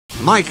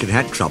Mike had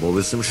had trouble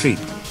with some sheep.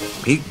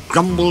 He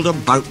grumbled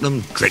about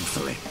them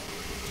dreadfully.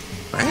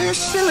 "They're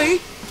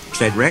silly,"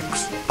 said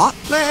Rex, "but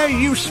they're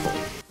useful."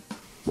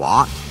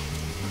 "What?"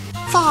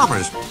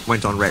 "Farmers,"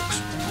 went on Rex,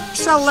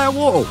 "sell their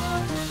wool."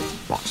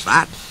 "What's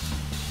that?"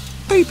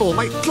 "People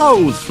make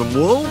clothes from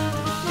wool.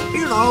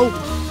 You know,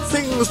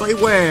 things they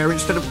wear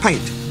instead of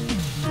paint."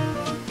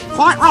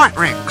 "Quite right,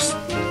 Rex."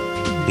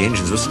 The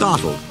engines were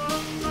startled.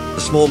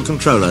 The small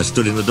controller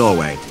stood in the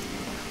doorway.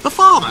 "The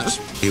farmers,"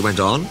 he went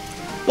on,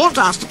 "want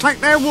us to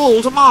take their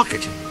wool to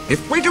market.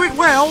 If we do it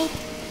well,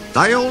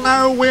 they'll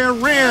know we're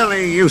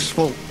really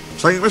useful.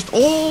 So you must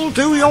all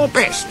do your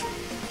best."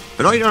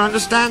 "But I don't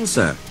understand,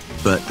 sir,"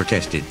 Bert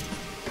protested.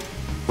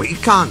 "We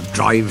can't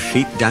drive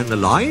sheep down the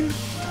line.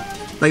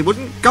 They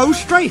wouldn't go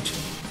straight."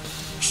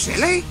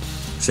 "Silly,"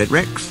 said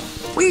Rex.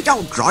 "We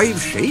don't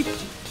drive sheep.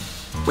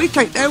 We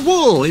take their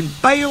wool in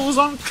bales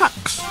on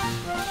trucks.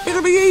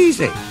 It'll be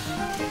easy."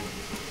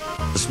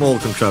 The small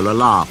controller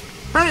laughed.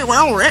 "Very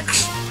well,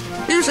 Rex.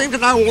 You seem to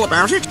know all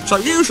about it, so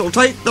you shall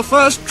take the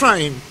first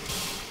train."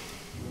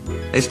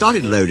 They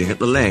started loading at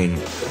the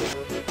lane.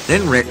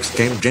 Then Rex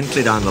came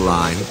gently down the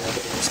line,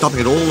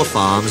 stopping at all the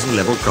farms and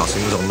level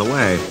crossings on the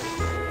way.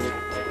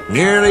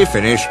 "Nearly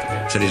finished,"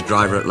 said his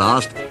driver at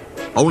last.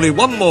 "Only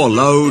one more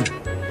load,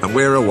 and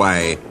we're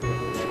away."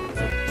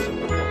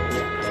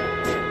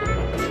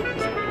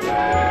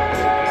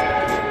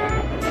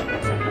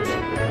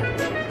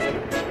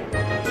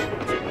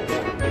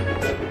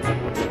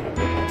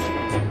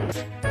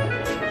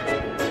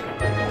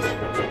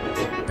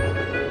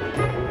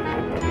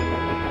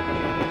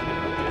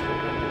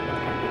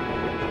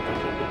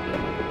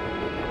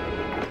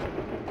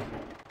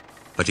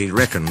 But he'd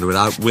reckoned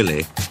without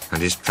Willie and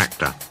his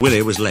tractor.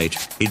 Willie was late.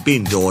 He'd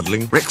been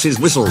dawdling. Rex's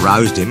whistle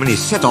roused him and he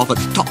set off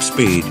at top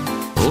speed.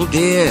 "Oh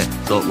dear,"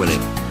 thought Willie.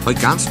 "I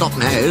can't stop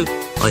now.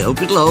 I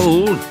hope it'll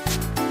hold."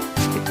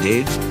 It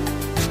did,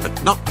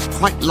 but not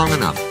quite long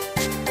enough.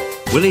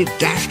 Willie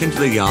dashed into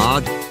the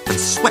yard and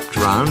swept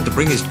round to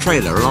bring his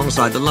trailer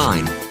alongside the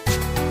line.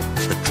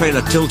 The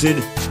trailer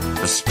tilted,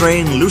 a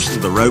strain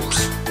loosened the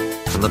ropes,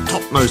 and the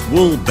topmost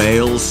wool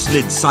bales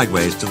slid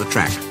sideways to the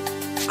track.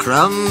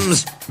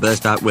 "Crumbs!"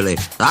 burst out Willie.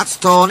 "That's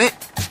torn it.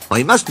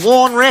 I must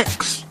warn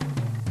Rex."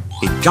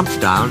 He jumped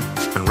down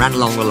and ran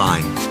along the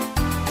line.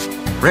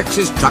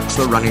 Rex's trucks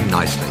were running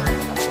nicely.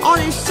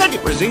 "I said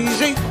it was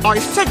easy. I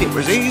said it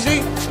was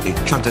easy," he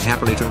chanted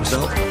happily to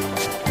himself.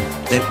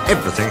 Then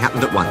everything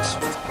happened at once.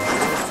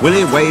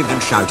 Willie waved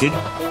and shouted,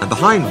 and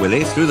behind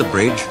Willie, through the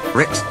bridge,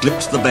 Rex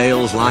glimpsed the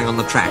bales lying on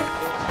the track.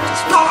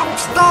 "Stop!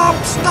 Stop!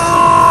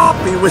 Stop!"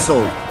 he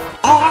whistled.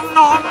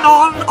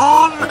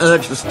 On,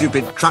 urged the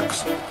stupid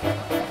trucks.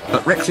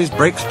 But Rex's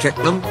brakes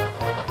checked them.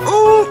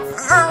 "Ooh!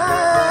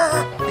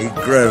 He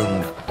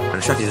groaned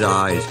and shut his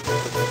eyes.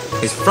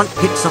 His front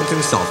hit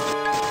something soft.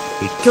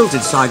 He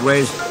tilted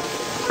sideways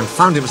and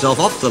found himself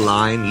off the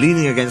line,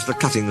 leaning against the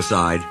cutting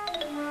side,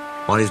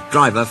 while his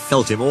driver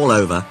felt him all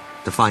over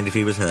to find if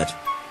he was hurt.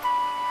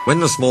 When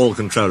the small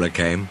controller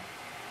came,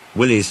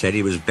 Willie said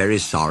he was very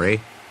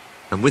sorry,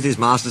 and with his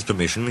master's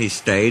permission he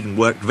stayed and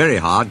worked very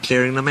hard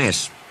clearing the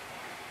mess.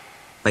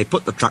 They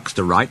put the trucks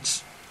to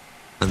rights,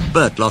 and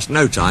Bert lost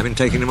no time in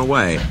taking him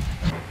away.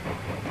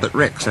 But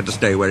Rex had to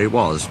stay where he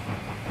was.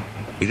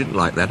 He didn't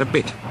like that a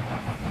bit.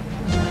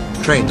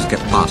 Trains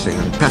kept passing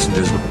and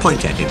passengers would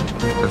point at him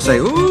and say,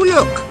 "Ooh,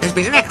 look, there's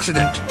been an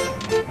accident."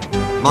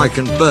 Mike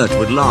and Bert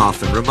would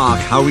laugh and remark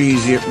how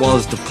easy it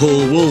was to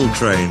pull wool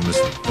trains.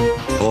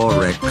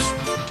 Poor Rex.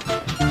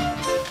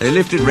 They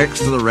lifted Rex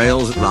to the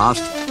rails at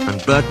last,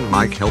 and Bert and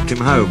Mike helped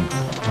him home.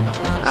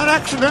 "That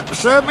accident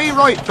served me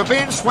right for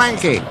being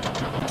swanky."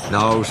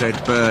 "No,"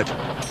 said Bert.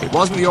 "It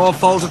wasn't your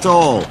fault at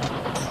all.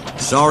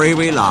 Sorry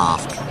we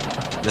laughed."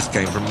 This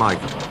came from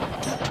Mike.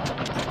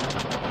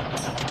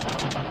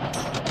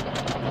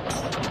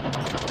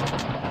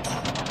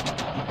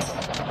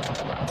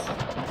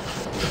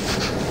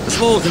 The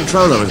small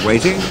controller was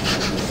waiting.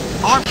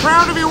 "I'm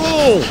proud of you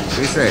all,"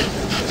 he said.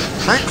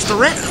 "Thanks to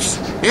Rex,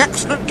 the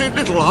accident did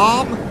little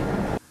harm.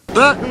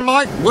 Bert and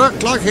Mike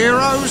worked like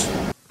heroes,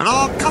 and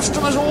our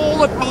customers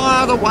all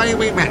admire the way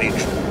we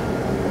managed.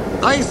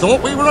 They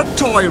thought we were a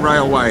toy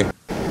railway,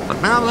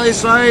 but now they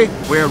say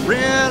we're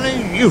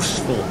really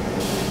useful.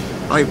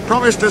 They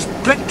promised us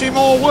plenty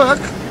more work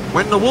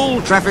when the wool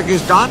traffic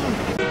is done,